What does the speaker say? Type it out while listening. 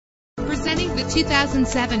the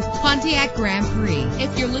 2007 Pontiac Grand Prix.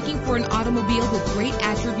 If you're looking for an automobile with great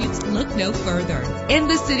attributes, look no further. In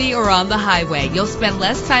the city or on the highway, you'll spend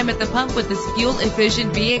less time at the pump with this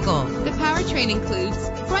fuel-efficient vehicle. The powertrain includes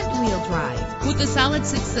front-wheel drive with a solid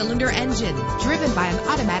 6-cylinder engine driven by an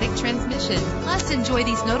automatic transmission. Plus, enjoy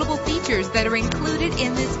these notable features that are included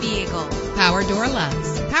in this vehicle: power door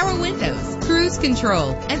locks, power windows, cruise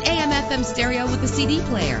control, an AM/FM stereo with a CD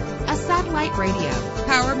player, a satellite radio,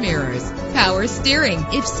 power mirrors, power steering.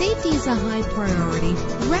 If safety is a high priority,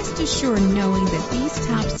 rest assured knowing that these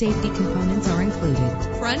top safety components are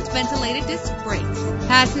included: front ventilated disc brakes,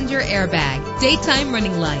 passenger airbag, daytime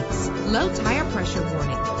running lights, low tire pressure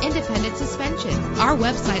warning, independent suspension. Our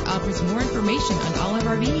website offers more information on all of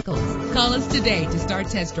our vehicles. Call us today to start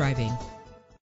test driving.